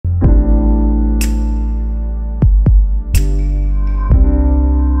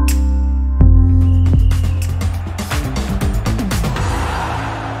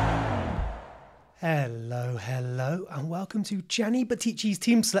and welcome to Gianni Batici's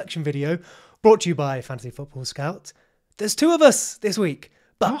team selection video brought to you by Fantasy Football Scout. There's two of us this week,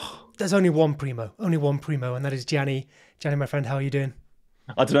 but there's only one primo, and that is Gianni. Gianni, my friend, how are you doing?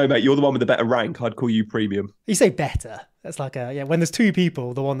 I don't know, mate. You're the one with the better rank. I'd call you premium. You say better. That's like when there's two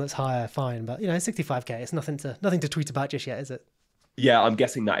people, the one that's higher, fine. But 65k, it's nothing to tweet about just yet, is it? Yeah, I'm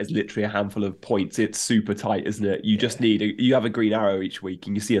guessing that is literally a handful of points. It's super tight, isn't it? You just need you have a green arrow each week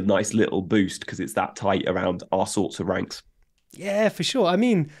and you see a nice little boost because it's that tight around our sorts of ranks. Yeah, for sure. I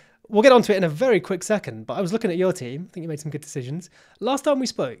mean, we'll get onto it in a very quick second, but I was looking at your team. I think you made some good decisions. Last time we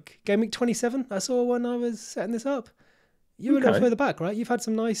spoke, Gameweek 27, I saw when I was setting this up. You were a little further back, right? You've had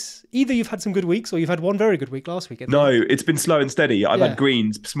some either you've had some good weeks or you've had one very good week last week. No, it's been slow and steady. I've had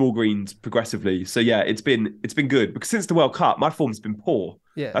small greens progressively. So yeah, it's been good because since the World Cup, my form's been poor.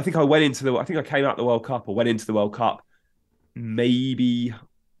 Yeah. I think I came out the World Cup or went into the World Cup maybe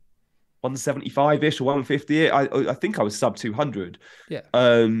 175-ish or 150. I think I was sub 200. Yeah.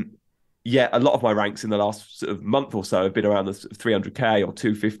 Yeah, a lot of my ranks in the last sort of month or so have been around the 300k or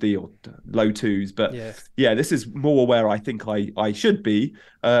 250 or low twos. But yeah, this is more where I think I should be,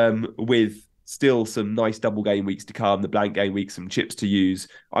 with still some nice double game weeks to come, the blank game weeks, some chips to use.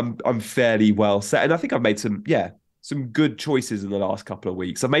 I'm fairly well set, and I think I've made some good choices in the last couple of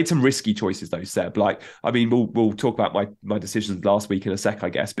weeks. I've made some risky choices though, Seb. We'll talk about my decisions last week in a sec, I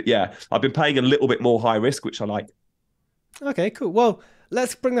guess. But yeah, I've been playing a little bit more high risk, which I like. Okay, cool. Well,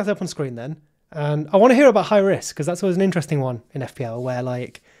 let's bring that up on screen then. And I want to hear about high risk because that's always an interesting one in FPL where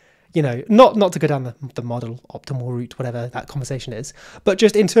not to go down the model, optimal route, whatever that conversation is, but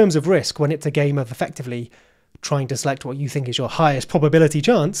just in terms of risk, when it's a game of effectively trying to select what you think is your highest probability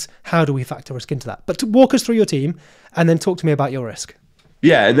chance, how do we factor risk into that? But to walk us through your team and then talk to me about your risk.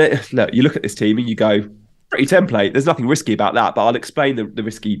 Yeah, and then, look, you look at this team and you go, pretty template. There's nothing risky about that, but I'll explain the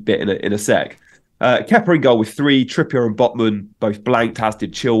risky bit in a sec. Kepa in goal with 3, Trippier and Botman both blanked, as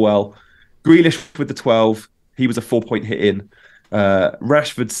did Chilwell. Grealish with the 12, he was a 4-point hit in.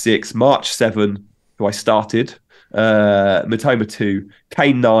 Rashford 6, March 7, who I started. Matoma 2,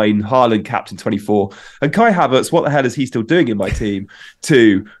 Kane 9, Haaland captain 24. And Kai Havertz, what the hell is he still doing in my team?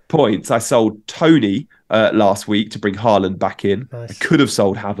 2 points. I sold Tony last week to bring Haaland back in. Nice. I could have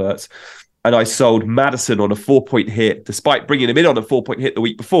sold Havertz. And I sold Maddison on a 4-point hit, despite bringing him in on a 4-point hit the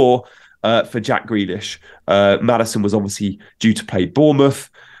week before, for Jack Grealish. Maddison was obviously due to play Bournemouth.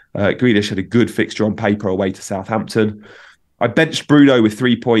 Grealish had a good fixture on paper away to Southampton. I benched Bruno with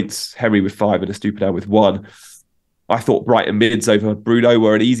 3 points, Henry with 5 and Estupinian with 1. I thought Brighton mids over Bruno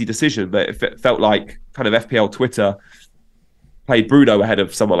were an easy decision, but it felt like kind of FPL Twitter played Bruno ahead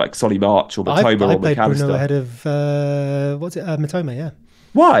of someone like Solly March or Matoma or McAllister. Bruno ahead of, Matoma, yeah.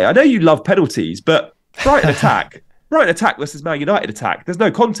 Why? I know you love penalties, but Brighton attack versus Man United attack. There's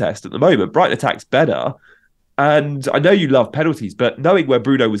no contest at the moment. Brighton attack's better. And I know you love penalties, but knowing where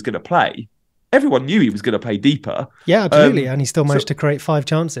Bruno was going to play, everyone knew he was going to play deeper. Yeah, absolutely. And he still managed to create 5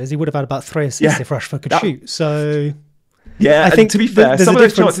 chances. He would have had about 3 assists if Rashford could shoot. So yeah, I think to be fair, some of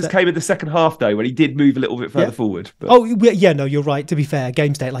those chances came in the second half though, when he did move a little bit further forward. But... Oh, yeah, no, you're right. To be fair,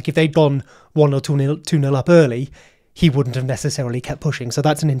 game state, like if they'd gone 1 or 2-0 up early, he wouldn't have necessarily kept pushing. So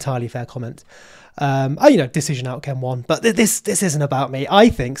that's an entirely fair comment. Decision outcome 1. But this isn't about me, I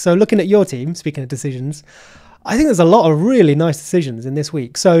think. So looking at your team, speaking of decisions, I think there's a lot of really nice decisions in this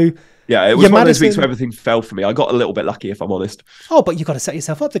week. So yeah, it was one of those weeks where everything fell for me. I got a little bit lucky, if I'm honest. Oh, but you've got to set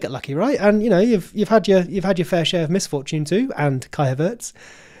yourself up to get lucky, right? And you've had your fair share of misfortune too, and Kai Havertz.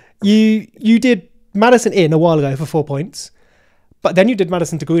 You did Maddison in a while ago for 4 points, but then you did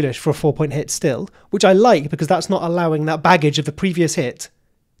Maddison to Grealish for a 4-point hit still, which I like because that's not allowing that baggage of the previous hit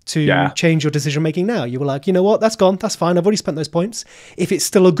to change your decision making now. You were like, you know what, that's gone, that's fine, I've already spent those points. If it's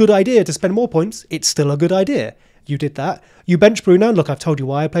still a good idea to spend more points, it's still a good idea. You did that. You benched Bruno, and look, I've told you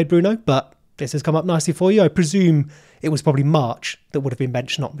why I played Bruno, but this has come up nicely for you. I presume it was probably March that would have been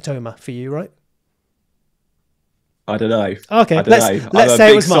benched, not Matoma for you, right? I don't know. Okay, let's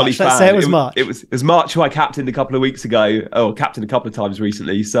say it was March. Let's say it was March. It was March who I captained a couple of weeks ago, or captained a couple of times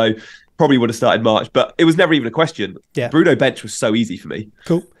recently, so probably would have started March, but it was never even a question. Yeah. Bruno bench was so easy for me.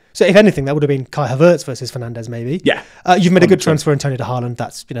 Cool. So if anything, that would have been Kai Havertz versus Fernandes, maybe. Yeah. You've made a good transfer in Tony to Haaland.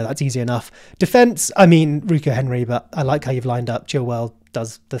 That's easy enough. Defence, I mean, Rico Henry, but I like how you've lined up. Chilwell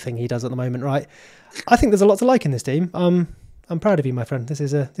does the thing he does at the moment, right? I think there's a lot to like in this team. I'm proud of you, my friend. This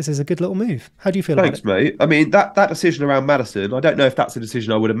is a good little move. How do you feel about it? Thanks, mate. I mean, that decision around Maddison, I don't know if that's a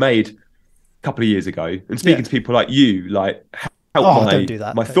decision I would have made a couple of years ago. And speaking to people like you, like help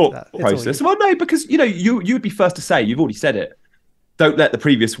my thought process. Well, no, because you would be first to say, you've already said it. Don't let the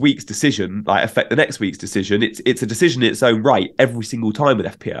previous week's decision affect the next week's decision. It's a decision in its own right every single time with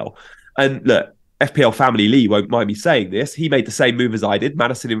FPL. And look, FPL family Lee won't mind me saying this. He made the same move as I did,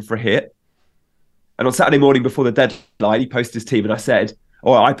 Maddison in for a hit. And on Saturday morning before the deadline, he posted his team and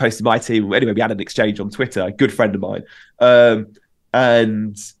I posted my team. Anyway, we had an exchange on Twitter, a good friend of mine.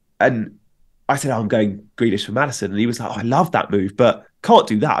 And I said, I'm going Grealish for Maddison. And he was like, I love that move, but can't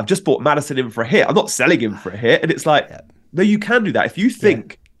do that. I've just bought Maddison in for a hit. I'm not selling him for a hit. And it's like, no, you can do that. If you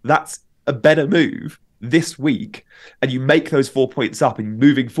think that's a better move this week and you make those 4 points up and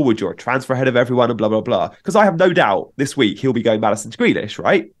moving forward, you're a transfer ahead of everyone and blah, blah, blah. Because I have no doubt this week he'll be going Maddison to Grealish,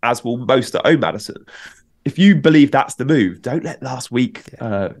 right? As will most that own Maddison. If you believe that's the move, don't let last week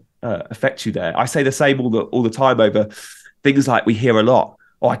affect you there. I say the same all the time over things like we hear a lot.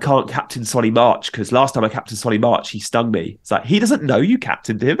 Oh, I can't captain Solly March because last time I captained Solly March, he stung me. It's like, he doesn't know you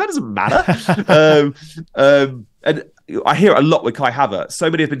captained him. That doesn't matter. And I hear it a lot with Kai Havertz.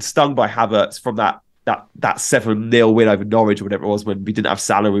 So many have been stung by Havertz from that 7-0 win over Norwich or whatever it was when we didn't have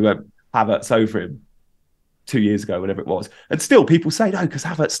Salah. We went Havertz over him 2 years ago, whatever it was. And still people say, no, because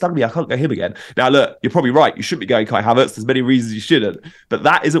Havertz stung me, I can't go him again. Now, look, you're probably right. You shouldn't be going Kai Havertz. There's many reasons you shouldn't. But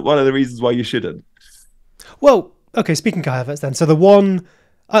that isn't one of the reasons why you shouldn't. Well, okay, speaking Kai Havertz then. So the one...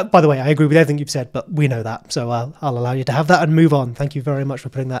 by the way, I agree with everything you've said, but we know that. So I'll allow you to have that and move on. Thank you very much for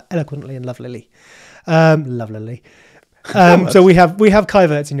putting that eloquently and lovelily. So we have Kai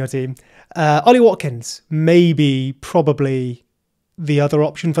Havertz in your team. Ollie Watkins, probably the other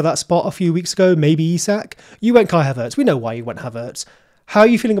option for that spot a few weeks ago, maybe Isak. You went Kai Havertz. We know why you went Havertz. How are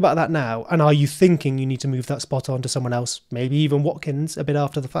you feeling about that now? And are you thinking you need to move that spot on to someone else, maybe even Watkins, a bit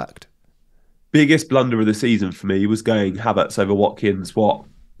after the fact? Biggest blunder of the season for me was going Havertz over Watkins, 4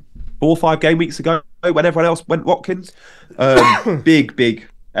 or 5 game weeks ago when everyone else went Watkins. Big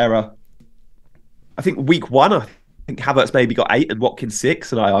error. I think week 1, I think Havertz maybe got 8 and Watkins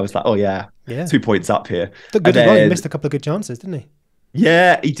 6. And I was like, oh yeah. 2 points up here. He missed a couple of good chances, didn't he?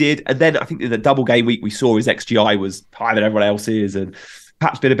 Yeah, he did. And then I think in the double game week, we saw his XGI was higher than everyone else's and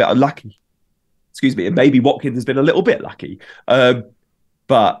perhaps been a bit unlucky. Excuse me. And maybe Watkins has been a little bit lucky.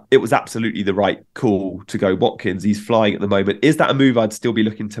 But it was absolutely the right call to go Watkins. He's flying at the moment. Is that a move I'd still be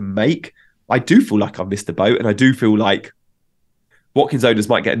looking to make? I do feel like I've missed the boat, and I do feel like Watkins owners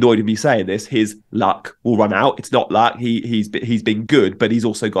might get annoyed with me saying this. His luck will run out. It's not luck. He's been good, but he's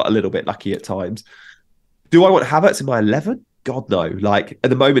also got a little bit lucky at times. Do I want Havertz in my 11? God, no. Like, at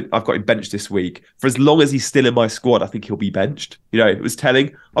the moment, I've got him benched this week. For as long as he's still in my squad, I think he'll be benched. You know, it was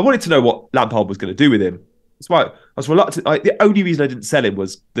telling. I wanted to know what Lampard was going to do with him. That's why I was reluctant. The only reason I didn't sell him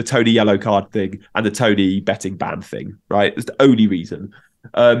was the Tony yellow card thing and the Tony betting ban thing, right? It's the only reason.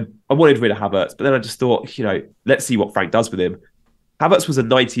 I wanted rid of Havertz, but then I just thought, you know, let's see what Frank does with him. Havertz was a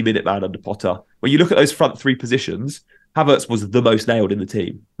 90-minute man under Potter. When you look at those front 3 positions, Havertz was the most nailed in the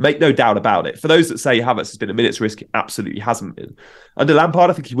team. Make no doubt about it. For those that say Havertz has been a minute's risk, it absolutely hasn't been. Under Lampard,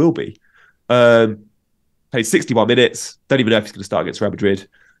 I think he will be. Played 61 minutes. Don't even know if he's going to start against Real Madrid.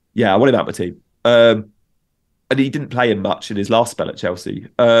 Yeah, I want him out of my team. And he didn't play him much in his last spell at Chelsea.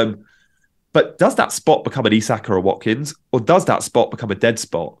 But does that spot become an Isak or a Watkins? Or does that spot become a dead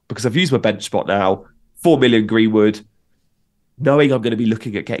spot? Because I've used my bench spot now. 4 million Greenwood. Knowing I'm going to be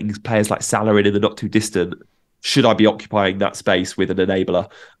looking at getting players like Salah in the not too distant, should I be occupying that space with an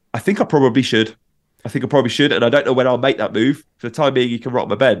enabler? I think I probably should. And I don't know when I'll make that move. For the time being, you can rot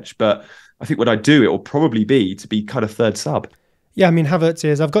my bench. But I think when I do, it will probably be to be kind of third sub. Yeah, I mean, Havertz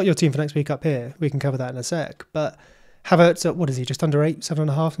is... I've got your team for next week up here. We can cover that in a sec. But Havertz, what is he, just under 8,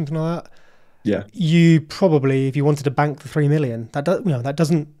 7.5, something like that? Yeah. You probably, if you wanted to bank the 3 million, that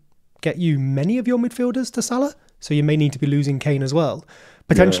doesn't get you many of your midfielders to Salah. So you may need to be losing Kane as well.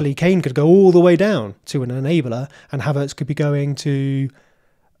 Potentially, Kane could go all the way down to an enabler, and Havertz could be going to...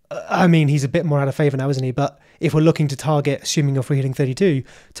 I mean, he's a bit more out of favour now, isn't he? But if we're looking to target, assuming you're free hitting 32,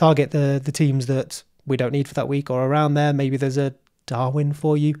 target the teams that we don't need for that week or around there. Maybe there's a Darwin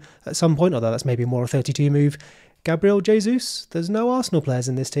for you at some point, although that's maybe more a 32 move. Gabriel Jesus, there's no Arsenal players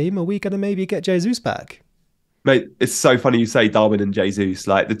in this team. Are we going to maybe get Jesus back? Mate, it's so funny you say Darwin and Jesus.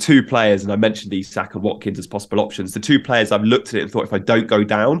 Like the 2 players, and I mentioned Isak and Watkins as possible options. The 2 players I've looked at it and thought if I don't go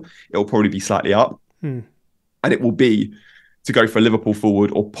down, it'll probably be slightly up. And it will be to go for a Liverpool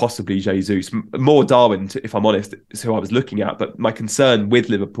forward or possibly Jesus. More Darwin, if I'm honest, is who I was looking at. But my concern with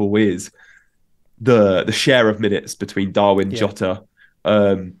Liverpool is the share of minutes between Darwin, Jota,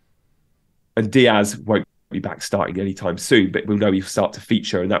 and Diaz won't be back starting anytime soon, but we'll know he'll start to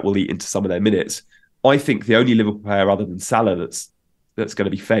feature and that will eat into some of their minutes. I think the only Liverpool player other than Salah that's going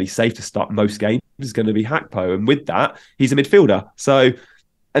to be fairly safe to start most games is going to be Hakpo. And with that, he's a midfielder.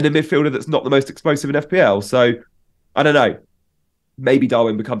 And a midfielder that's not the most explosive in FPL. So I don't know. Maybe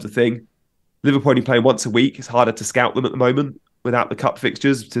Darwin becomes a thing. Liverpool only playing once a week. It's harder to scout them at the moment without the cup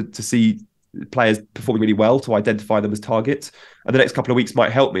fixtures to see players performing really well to identify them as targets. And the next couple of weeks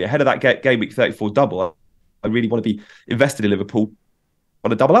might help me. Ahead of that game week 34 double, I really want to be invested in Liverpool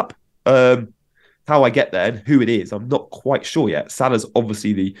on a double up. How I get there and who it is, I'm not quite sure yet. Salah's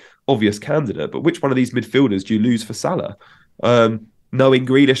obviously the obvious candidate, but which one of these midfielders do you lose for Salah? Knowing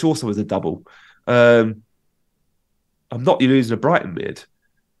Grealish also as a double. I'm not losing a Brighton mid.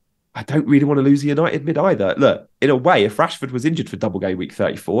 I don't really want to lose a United mid either. Look, in a way, if Rashford was injured for double game week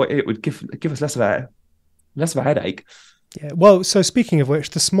 34, it would give us less of a headache. Yeah. Well, so speaking of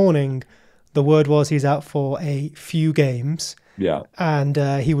which, this morning the word was he's out for a few games. Yeah. And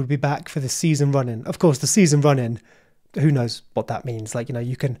he would be back for the season run-in. Of course, the season run-in, who knows what that means? Like,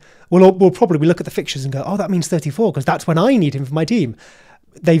 we'll probably look at the fixtures and go, oh, that means 34 because that's when I need him for my team.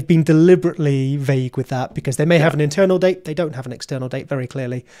 They've been deliberately vague with that because they may have an internal date. They don't have an external date very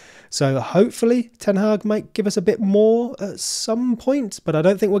clearly. So hopefully Ten Hag might give us a bit more at some point, but I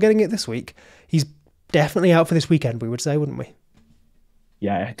don't think we're getting it this week. He's definitely out for this weekend, we would say, wouldn't we?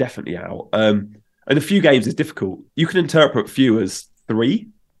 Yeah, definitely out. And a few games is difficult. You can interpret few as 3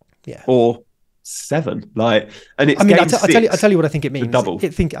 or 7. And it's I tell you what I think it means. Double. I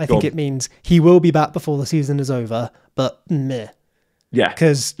think it means he will be back before the season is over, but meh. Yeah.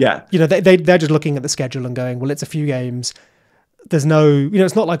 Because, they're just looking at the schedule and going, well, it's a few games. There's no,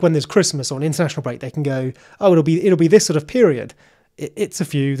 it's not like when there's Christmas or an international break, they can go, oh, it'll be this sort of period. It's a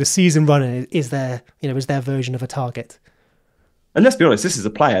few. The season running is their version of a target. And let's be honest, this is a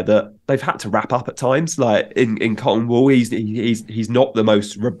player that they've had to wrap up at times. Like in cotton wool, he's not the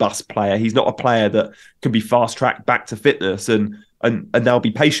most robust player. He's not a player that can be fast tracked back to fitness, and they'll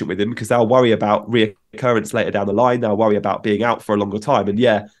be patient with him because they'll worry about reoccurrence later down the line. They'll worry about being out for a longer time. And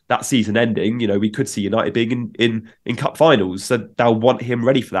that season ending, we could see United being in cup finals, so they'll want him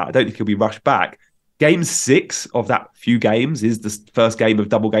ready for that. I don't think he'll be rushed back. Game 6 of that few games is the first game of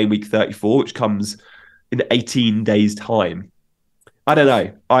double game week 34, which comes in 18 days' time. I don't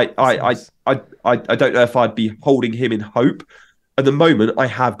know. I don't know if I'd be holding him in hope. At the moment, I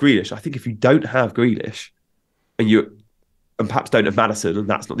have Grealish. I think if you don't have Grealish and perhaps don't have Maddison, and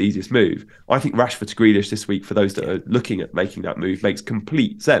that's not the easiest move, I think Rashford to Grealish this week for those that are looking at making that move makes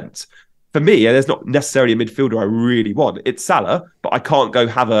complete sense. For me, there's not necessarily a midfielder I really want. It's Salah, but I can't go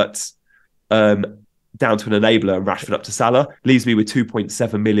Havertz down to an enabler and Rashford up to Salah. Leaves me with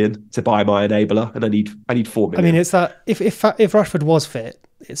 2.7 million to buy my enabler, and I need 4 million. I mean, it's that if Rashford was fit,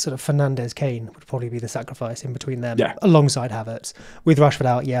 it's sort of Fernandes Kane would probably be the sacrifice in between them, alongside Havertz. With Rashford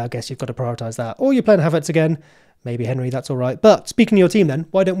out, I guess you've got to prioritise that. Or you're playing Havertz again, maybe Henry, that's all right. But speaking of your team then,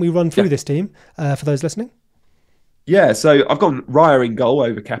 why don't we run through this team for those listening? Yeah, so I've gone Raya in goal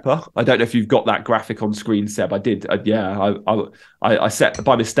over Kepa. I don't know if you've got that graphic on screen, Seb. I did. I set,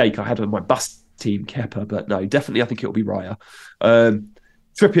 by mistake, I had on my bus team Kepa, but no, definitely I think it'll be Raya.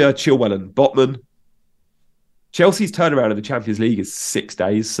 Trippier, Chilwell and Botman. Chelsea's turnaround in the Champions League is 6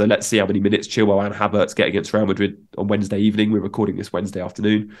 days, so let's see how many minutes Chilwell and Havertz get against Real Madrid on Wednesday evening. We're recording this Wednesday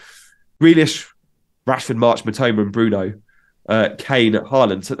afternoon. Grealish, Rashford, March, Matoma and Bruno. Kane,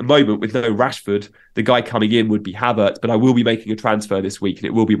 Haaland. So at the moment, with no Rashford, the guy coming in would be Havertz, but I will be making a transfer this week, and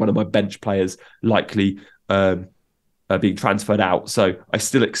it will be one of my bench players likely being transferred out. So I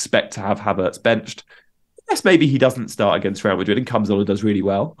still expect to have Havertz benched. Yes, maybe he doesn't start against Real Madrid and comes on and does really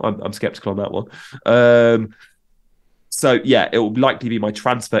well. I'm sceptical on that one. So yeah, it will likely be my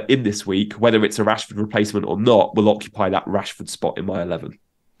transfer in this week. Whether it's a Rashford replacement or not will occupy that Rashford spot in my 11.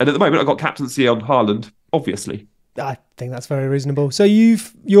 And at the moment, I've got captaincy on Haaland, obviously. I think that's very reasonable. So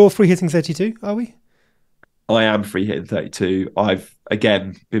you're free hitting 32, are we? I am free hitting 32. I've,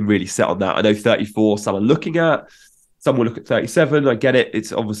 again, been really set on that. I know 34, some are looking at. Some will look at 37. I get it.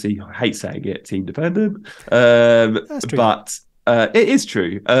 It's obviously, I hate saying it, team dependent. That's true. But it is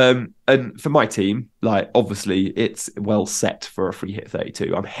true. And for my team, obviously, it's well set for a free hit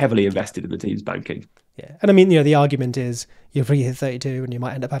 32. I'm heavily invested in the team's banking. Yeah. And I mean, the argument is you're free hit 32 and you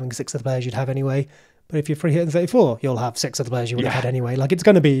might end up having 6 of the players you'd have anyway. But if you're free hitting 34, you'll have 6 of the players you would have had anyway. It's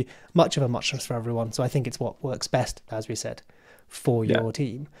going to be much of a muchness for everyone. So I think it's what works best, as we said, for your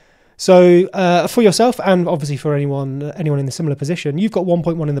team. So for yourself, and obviously for anyone in a similar position, you've got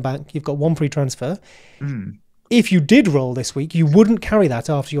 1.1 in the bank. You've got 1 free transfer. If you did roll this week, you wouldn't carry that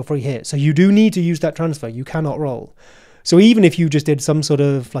after your free hit. So you do need to use that transfer. You cannot roll. So even if you just did some sort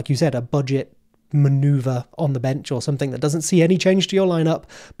of, like you said, a budget maneuver on the bench or something that doesn't see any change to your lineup,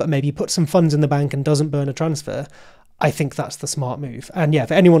 but maybe put some funds in the bank and doesn't burn a transfer, I think that's the smart move. And yeah,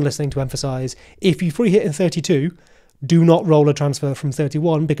 for anyone listening, to emphasize, if you free hit in 32, do not roll a transfer from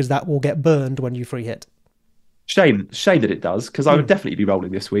 31 because that will get burned when you free hit. Shame that it does, because I would definitely be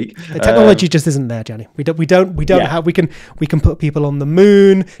rolling this week. The technology just isn't there, Gianni. We don't have. We can put people on the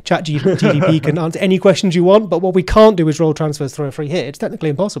moon. ChatGPT can answer any questions you want, but what we can't do is roll transfers, throw a free hit. It's technically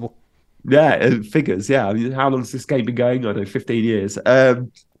impossible. Yeah, it figures. Yeah, I mean, how long has this game been going? I don't know, 15 years.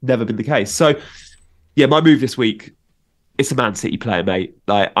 Never been the case. So, yeah, my move this week. It's a Man City player, mate.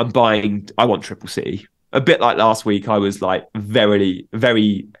 Like, I want Triple City. A bit like last week, I was like very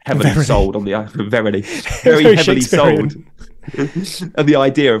heavily sold on the very heavily sold and the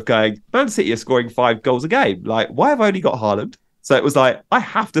idea of going, Man City are scoring 5 goals a game. Like, why have I only got Haaland? So it was like, I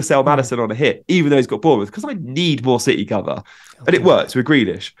have to sell Maddison on a hit, even though he's got Bournemouth, because I need more City cover. And it worked with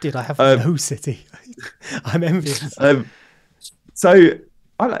Grealish. Did I have no City? I'm envious. So,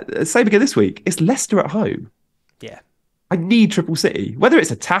 same again this week. It's Leicester at home. Yeah. I need Triple City. Whether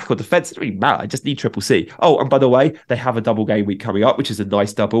it's attack or defence, it doesn't really matter. I just need Triple C. Oh, and by the way, they have a double game week coming up, which is a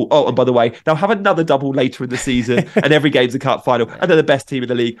nice double. Oh, and by the way, they'll have another double later in the season, and every game's a cup final, and they're the best team in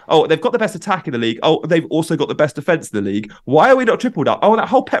the league. Oh, they've got the best attack in the league. Oh, and they've also got the best defence in the league. Why are we not tripled up? Oh, that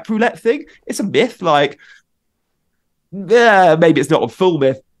whole Pep Roulette thing, it's a myth. Like, yeah, maybe it's not a full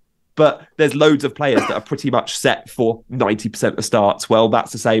myth, but there's loads of players that are pretty much set for 90% of starts. Well,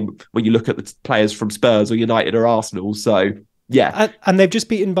 that's the same when you look at the players from Spurs or United or Arsenal. So, yeah. And they've just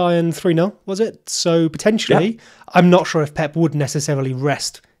beaten Bayern 3-0, was it? So potentially, I'm not sure if Pep would necessarily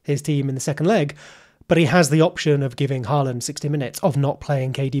rest his team in the second leg, but he has the option of giving Haaland 60 minutes, of not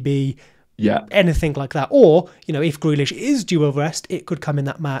playing KDB, anything like that. Or, if Grealish is due a rest, it could come in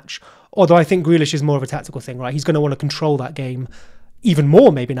that match. Although I think Grealish is more of a tactical thing, right? He's going to want to control that game even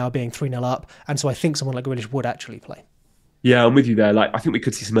more, maybe now being 3-0 up. And so I think someone like Grealish would actually play. Yeah, I'm with you there. Like, I think we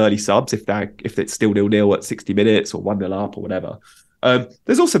could see some early subs if it's still 0-0 at 60 minutes or 1-0 up or whatever.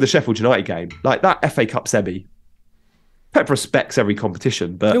 There's also the Sheffield United game, like that FA Cup semi. Pep respects every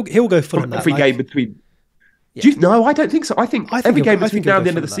competition, but he'll go full on that. Every game between. Yeah. No, I don't think so. I think every game between now and the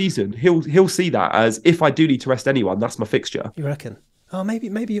end of the season, he'll see that as, if I do need to rest anyone, that's my fixture. You reckon? Oh,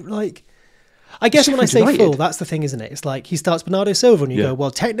 maybe like. I guess when I say full, that's the thing, isn't it? It's like he starts Bernardo Silva and you go,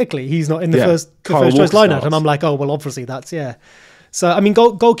 well, technically he's not in the first choice lineup. And I'm like, oh, well, obviously that's, So, I mean,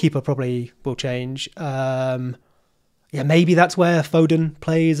 goalkeeper probably will change. Maybe that's where Foden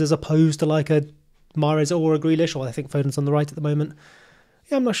plays as opposed to like a Mahrez or a Grealish, or I think Foden's on the right at the moment.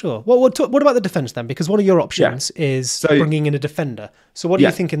 Yeah, I'm not sure. What about the defence then? Because one of your options is bringing in a defender. So what are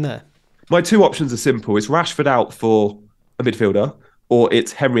you thinking there? My two options are simple. It's Rashford out for a midfielder, or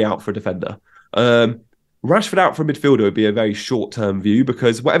it's Henry out for a defender. Rashford out for a midfielder would be a very short-term view,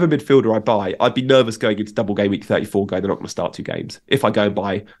 because whatever midfielder I buy, I'd be nervous going into double game week 34 going, they're not going to start 2 games. If I go and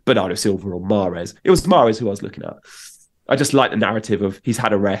buy Bernardo Silva or Mahrez. It was Mahrez who I was looking at. I just like the narrative of he's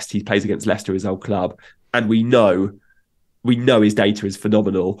had a rest, he plays against Leicester, his old club, and we know his data is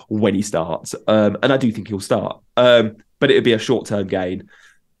phenomenal when he starts. And I do think he'll start. But it would be a short-term gain.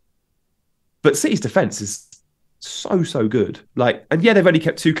 But City's defence is so good. Like, and they've only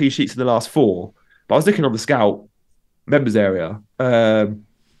kept 2 clean sheets in the last 4. But I was looking on the Scout members area. XGC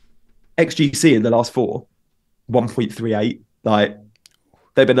in the last 4, 1.38. Like,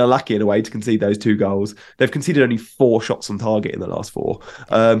 they've been unlucky in a way to concede those 2 goals. They've conceded only 4 shots on target in the last 4.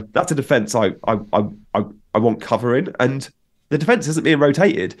 That's a defence I want covering, and the defence isn't being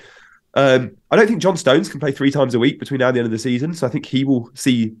rotated. I don't think John Stones can play 3 times a week between now and the end of the season, so I think he will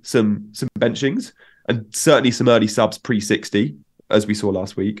see some benchings and certainly some early subs pre-60, as we saw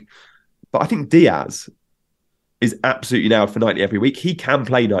last week. But I think Diaz is absolutely nailed for 90 every week. He can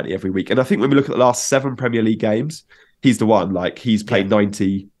play 90 every week. And I think when we look at the last 7 Premier League games, he's the one. Like, he's played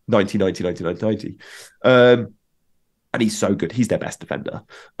 90. And he's so good. He's their best defender.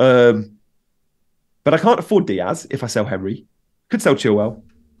 But I can't afford Diaz if I sell Henry. Could sell Chilwell.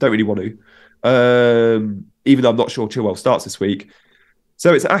 Don't really want to. Even though I'm not sure Chilwell starts this week.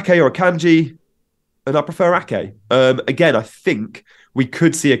 So it's Ake or Akanji. And I prefer Ake. Again, I think we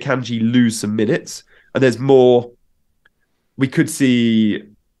could see Akanji lose some minutes. And there's more. We could see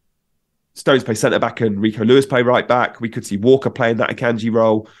Stones play centre-back and Rico Lewis play right-back. We could see Walker playing that Akanji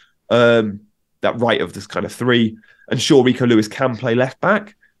role. That right of this kind of 3. And sure, Rico Lewis can play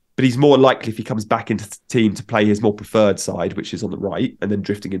left-back. But he's more likely, if he comes back into the team, to play his more preferred side, which is on the right, and then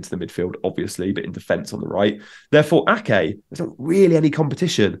drifting into the midfield, obviously, but in defence on the right. Therefore, Ake, there's not really any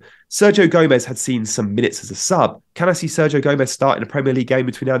competition. Sergio Gomez had seen some minutes as a sub. Can I see Sergio Gomez start in a Premier League game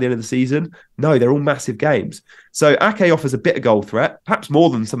between now and the end of the season? No, they're all massive games. So Ake offers a bit of goal threat, perhaps more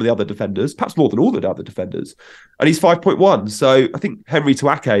than some of the other defenders, perhaps more than all the other defenders. And he's 5.1. So I think Henry to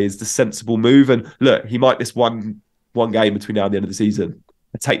Ake is the sensible move. And look, he might miss one game between now and the end of the season.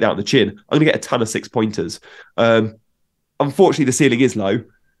 I take that on the chin. I'm going to get a ton of 6-pointers. Unfortunately, the ceiling is low.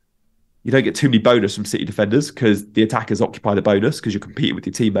 You don't get too many bonus from City defenders because the attackers occupy the bonus because you're competing with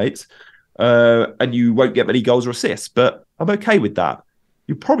your teammates. And you won't get many goals or assists, but I'm okay with that.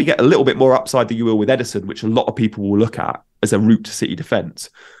 You probably get a little bit more upside than you will with Ederson, which a lot of people will look at as a route to City defence.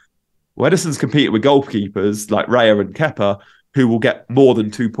 Well, Ederson's competing with goalkeepers like Raya and Kepa, who will get more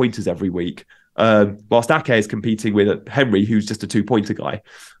than 2 pointers every week. Whilst Ake is competing with Henry, who's just a 2-pointer guy.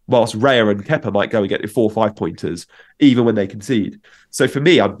 Whilst Raya and Kepa might go and get 4 or 5 pointers, even when they concede. So for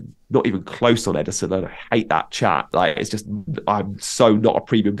me, I'm not even close on Ederson, and I hate that chat. Like, it's just, I'm so not a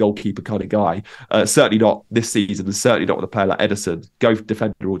premium goalkeeper kind of guy. Certainly not this season, and certainly not with a player like Ederson. Go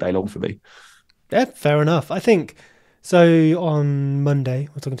defender all day long for me. Yeah, fair enough. I think, so on Monday,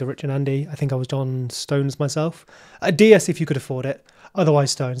 I was talking to Rich and Andy. I think I was John Stones myself. DS if you could afford it,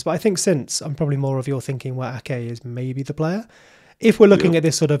 otherwise Stones. But I think since I'm probably more of your thinking where Ake is maybe the player. If we're looking at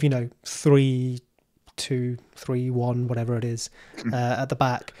this sort of, 3-2, 3-1, whatever it is, at the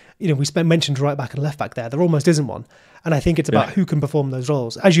back, we mentioned right back and left back there. There almost isn't one. And I think it's about who can perform those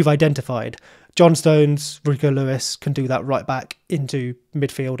roles. As you've identified, John Stones, Rico Lewis can do that right back into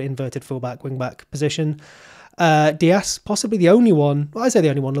midfield, inverted fullback, wing back position. Diaz, possibly the only one. Well, I say the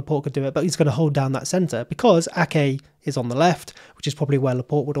only one Laporte could do it, but he's going to hold down that centre because Ake is on the left, which is probably where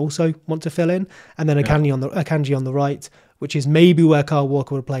Laporte would also want to fill in, and then Akanji on the right, which is maybe where Kyle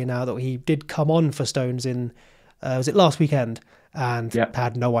Walker would play now that he did come on for Stones in, was it last weekend, and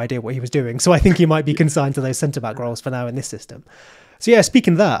had no idea what he was doing. So I think he might be consigned to those centre-back roles for now in this system. So yeah,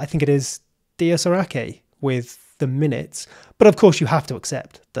 speaking of that, I think it is Diaz or Ake with the minutes. But of course you have to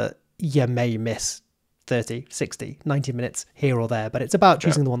accept that you may miss 30, 60, 90 minutes here or there, but it's about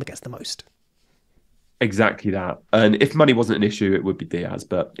choosing the one that gets the most. Exactly that. And if money wasn't an issue, it would be Diaz,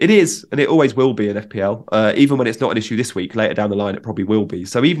 but it is, and it always will be in FPL. Even when it's not an issue this week, later down the line, it probably will be.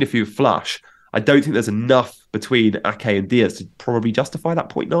 So even if you flush, I don't think there's enough between Ake and Diaz to probably justify that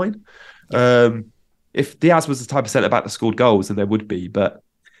 0.9. If Diaz was the type of centre-back that scored goals, then there would be. But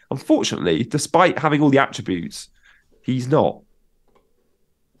unfortunately, despite having all the attributes, he's not.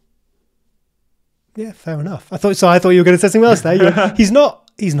 Yeah, fair enough. I thought you were going to say something else there. He's not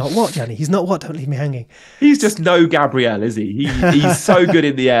what, Gianni? He's not what? Don't leave me hanging. He's just no Gabriel, is he? He's so good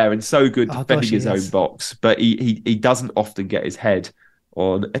in the air and so good defending his own box, but he doesn't often get his head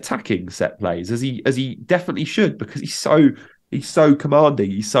on attacking set plays as he definitely should, because he's so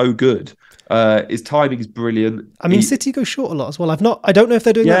commanding. He's so good. His timing is brilliant. I mean, City go short a lot as well. I don't know if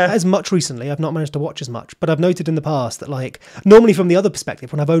they're doing that as much recently. I've not managed to watch as much, but I've noted in the past that, like, normally from the other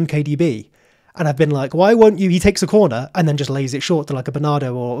perspective, when I've owned KDB, and I've been like, why won't you? He takes a corner and then just lays it short to like a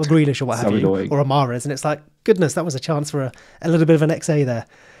Bernardo or a Grealish or what have you, or a Mahrez. And it's like, goodness, that was a chance for a little bit of an XA there.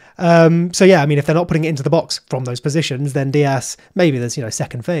 So yeah, I mean, if they're not putting it into the box from those positions, then Diaz, maybe there's,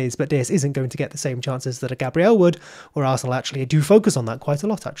 second phase, but Diaz isn't going to get the same chances that a Gabriel would, where Arsenal actually do focus on that quite a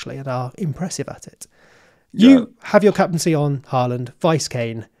lot, actually, and are impressive at it. You have your captaincy on Haaland, vice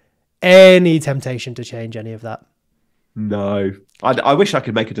Kane. Any temptation to change any of that? No. I wish I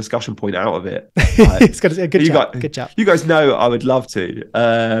could make a discussion point out of it. It's a good chat. You guys know I would love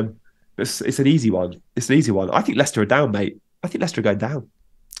to. It's an easy one. I think Leicester are down, mate. I think Leicester are going down.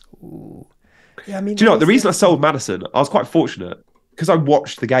 Ooh. Yeah, I mean, do you know what? The reason I sold Maddison, I was quite fortunate because I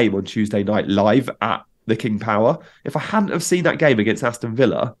watched the game on Tuesday night live at the King Power. If I hadn't have seen that game against Aston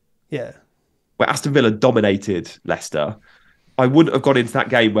Villa, where Aston Villa dominated Leicester, I wouldn't have gone into that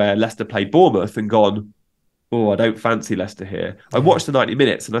game where Leicester played Bournemouth and gone, I don't fancy Leicester here. I watched the 90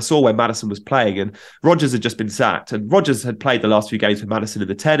 minutes and I saw where Maddison was playing, and Rodgers had just been sacked, and Rodgers had played the last few games with Maddison in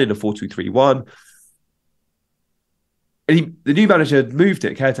the 10 in a 4-2-3-1. And the new manager had moved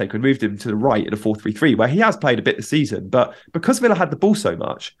it, caretaker, and moved him to the right in a 4-3-3, where he has played a bit this season. But because Villa had the ball so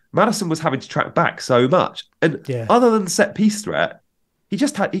much, Maddison was having to track back so much. And other than the set piece threat, he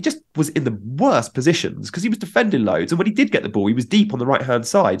just was in the worst positions because he was defending loads. And when he did get the ball, he was deep on the right-hand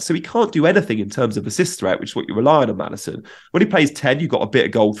side. So he can't do anything in terms of assist threat, which is what you're relying on Maddison. When he plays 10, you've got a bit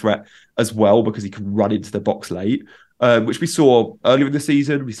of goal threat as well because he can run into the box late, which we saw earlier in the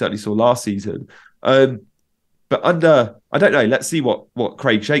season. We certainly saw last season. But I don't know, let's see what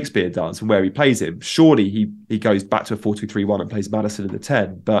Craig Shakespeare does and where he plays him. Surely he goes back to a 4-2-3-1 and plays Maddison in the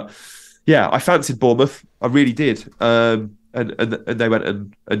 10. But yeah, I fancied Bournemouth. I really did. And they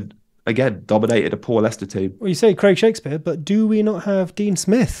went and again dominated a poor Leicester team. Well, you say Craig Shakespeare, but do we not have Dean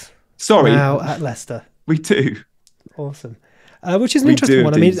Smith now at Leicester? We do. Awesome. Which is an interesting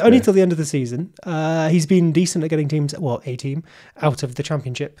one. I mean, only till the end of the season. He's been decent at getting teams, a team, out of the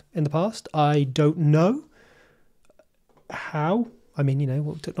Championship in the past. I don't know how. I mean,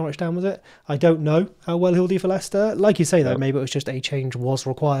 what took Norwich down, was it? I don't know how well he'll do for Leicester. Like you say, though, maybe it was just a change was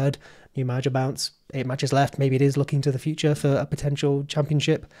required. New manager bounce, 8 matches left. Maybe it is looking to the future for a potential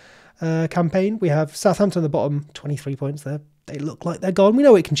Championship campaign. We have Southampton at the bottom, 23 points there. They look like they're gone. We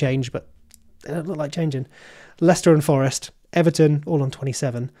know it can change, but they don't look like changing. Leicester and Forest, Everton all on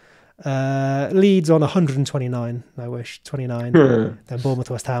 27. Leeds on 129. I wish 29. Then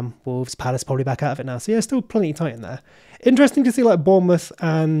Bournemouth, West Ham, Wolves, Palace probably back out of it now. So yeah, still plenty tight in there. Interesting to see like Bournemouth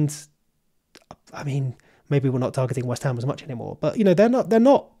and, I mean, maybe we're not targeting West Ham as much anymore, but you know they're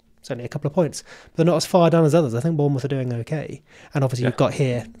not. It's only a couple of points. But they're not as far down as others. I think Bournemouth are doing okay. And obviously you've got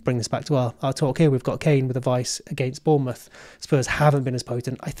here, bring this back to our talk here, we've got Kane with a vice against Bournemouth. Spurs haven't been as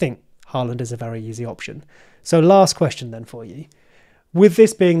potent. I think Haaland is a very easy option. So last question then for you. With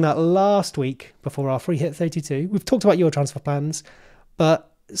this being that last week before our free hit 32, we've talked about your transfer plans,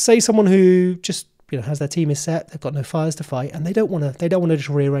 but say someone who just has their team is set, they've got no fires to fight, and they don't want to just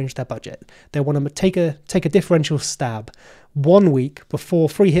rearrange their budget. They want to take a differential stab 1 week before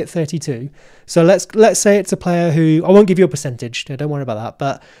free hit 32. So let's say it's a player who, I won't give you a percentage, don't worry about that,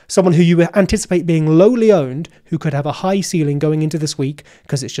 but someone who you anticipate being lowly owned, who could have a high ceiling going into this week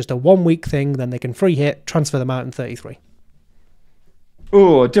because it's just a 1 week thing, then they can free hit, transfer them out in 33.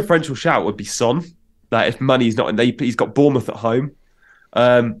 Oh, a differential shout would be Son. Like if money's not in, he's got Bournemouth at home.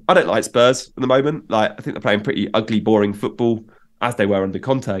 I don't like Spurs at the moment. Like I think they're playing pretty ugly, boring football as they were under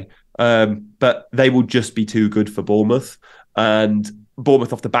Conte. But they will just be too good for Bournemouth. And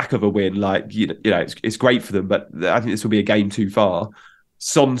Bournemouth off the back of a win, like it's great for them. But I think this will be a game too far.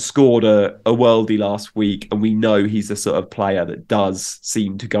 Son scored a worldie last week, and we know he's the sort of player that does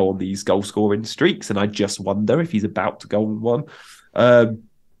seem to go on these goal scoring streaks. And I just wonder if he's about to go on one.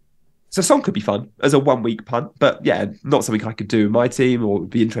 So Son could be fun as a 1 week punt, but yeah, not something I could do in my team or would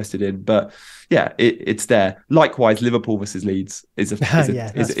be interested in. But yeah, it's there. Likewise, Liverpool versus Leeds is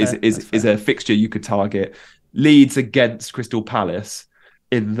a fixture you could target. Leeds against Crystal Palace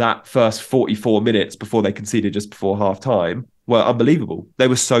in that first 44 minutes before they conceded just before half time were unbelievable. They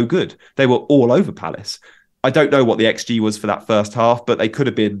were so good. They were all over Palace. I don't know what the XG was for that first half, but they could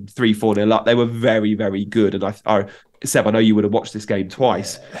have been 3-4-0 up. They were very, very good. And Seb, I know you would have watched this game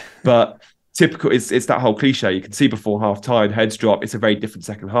twice, but typical, it's that whole cliche. You can see before half time, heads drop. It's a very different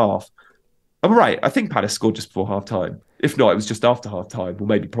second half. I'm right. I think Palace scored just before half time. If not, it was just after half time, or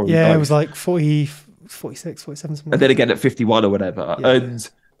maybe probably both. It was like 40, 46, 47, something. And then again at 51 or whatever.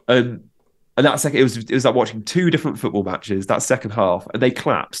 Yeah. And that second, it was like watching two different football matches, that second half, and they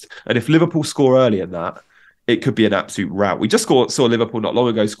collapsed. And if Liverpool score early in that, it could be an absolute rout. We just saw Liverpool not long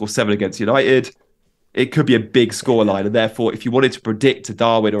ago score 7 against United. It could be a big scoreline, and therefore, if you wanted to predict a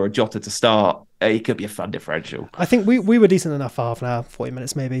Darwin or a Jota to start, it could be a fun differential. I think we were decent enough for half an hour, 40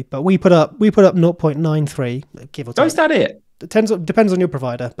 minutes maybe, but we put up 0.93, give or take. Oh, is that it? Depends on your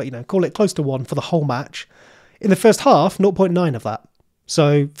provider, but call it close to 1 for the whole match. In the first half, 0.9 of that.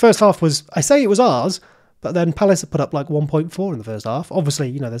 So first half was, I say it was ours, but then Palace had put up like 1.4 in the first half.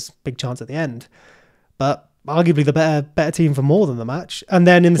 Obviously, there's a big chance at the end, but arguably the better team for more than the match. And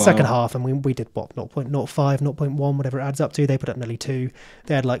then in the second half, and we did what, 0.05, 0.1, whatever it adds up to. They put up nearly 2.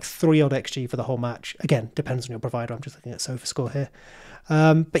 They had like 3 odd XG for the whole match. Again, depends on your provider. I'm just looking at SofaScore here.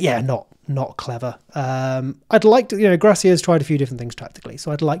 But yeah, not clever. I'd like to, Gracia's tried a few different things tactically,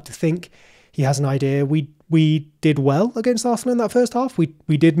 so I'd like to think he has an idea. We did well against Arsenal in that first half.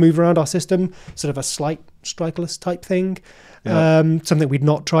 We did move around our system, sort of a slight strikerless type thing. Something we'd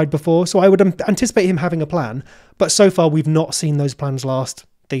not tried before. So I would anticipate him having a plan. But so far, we've not seen those plans last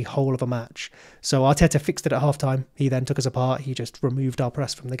the whole of a match. So Arteta fixed it at halftime. He then took us apart. He just removed our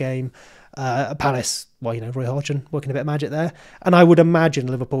press from the game. Palace, Roy Hodgson working a bit of magic there. And I would imagine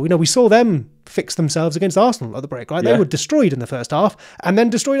Liverpool, we saw them fix themselves against Arsenal at the break, right? Yeah. They were destroyed in the first half and then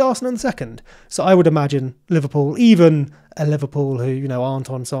destroyed Arsenal in the second. So I would imagine Liverpool, even a Liverpool who, aren't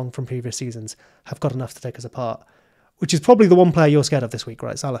on song from previous seasons, have got enough to take us apart. Which is probably the one player you're scared of this week,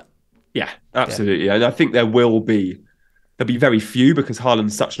 right, Salah? Yeah, absolutely. Yeah. And I think there'll be very few because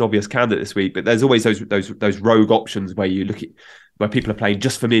Haaland's such an obvious candidate this week. But there's always those rogue options where you look at where people are playing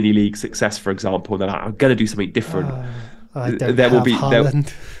just for mini league success, for example, and they're like, I'm going to do something different. There will be some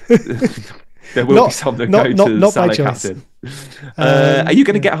that go to the Salah captain. Are you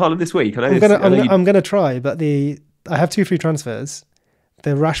going to get Haaland this week? I'm going to try, but I have 2 free transfers.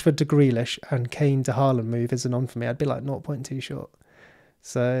 The Rashford to Grealish and Kane to Haaland move isn't on for me. I'd be like 0.2 short.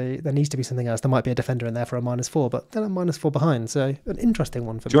 So there needs to be something else. There might be a defender in there for a -4, but then I'm -4 behind. So an interesting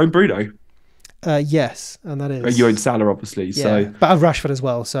one for me. Do you own Bruno? Yes, and that is. You own Salah, obviously. Yeah, so. But I have Rashford as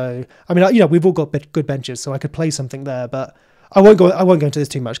well. So I mean, we've all got good benches, so I could play something there. But I won't go into this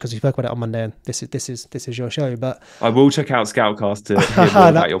too much because we spoke about it on Monday, and this is your show. But I will check out Scoutcast to hear more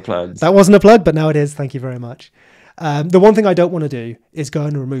about your plans. That wasn't a plug, but now it is. Thank you very much. The one thing I don't want to do is go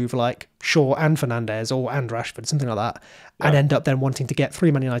and remove like Shaw and Fernandes and Rashford, something like that, and end up then wanting to get 3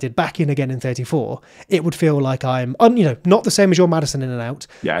 Man United back in again in 34. It would feel like I'm, not the same as your Maddison in and out.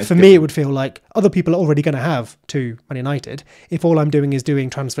 Yeah, for me, it would feel like other people are already going to have 2 Man United. If all I'm doing is doing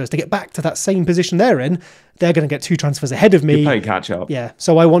transfers to get back to that same position they're in, they're going to get 2 transfers ahead of me. You're playing catch up. Yeah,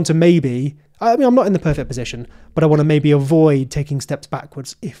 so I want to maybe, I'm not in the perfect position, but I want to maybe avoid taking steps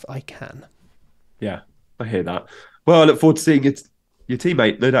backwards if I can. Yeah, I hear that. Well, I look forward to seeing your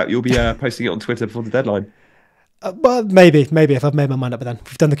teammate. No doubt you'll be posting it on Twitter before the deadline. Well, maybe if I've made my mind up, but then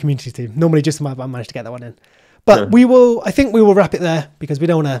we've done the community team. Normally, just I managed to get that one in. But I think we will wrap it there because we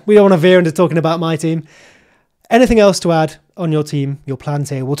don't want to veer into talking about my team. Anything else to add on your team, your plans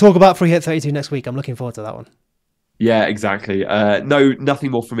here? We'll talk about Free Hit 32 next week. I'm looking forward to that one. Yeah, exactly. No,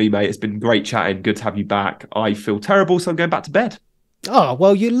 nothing more from me, mate. It's been great chatting. Good to have you back. I feel terrible, so I'm going back to bed. Oh,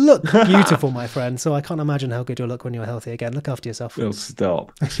 well, you look beautiful, my friend. So I can't imagine how good you'll look when you're healthy again. Look after yourself. We'll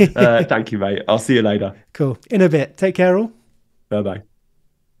stop. Thank you, mate. I'll see you later. Cool. In a bit. Take care, all. Bye-bye.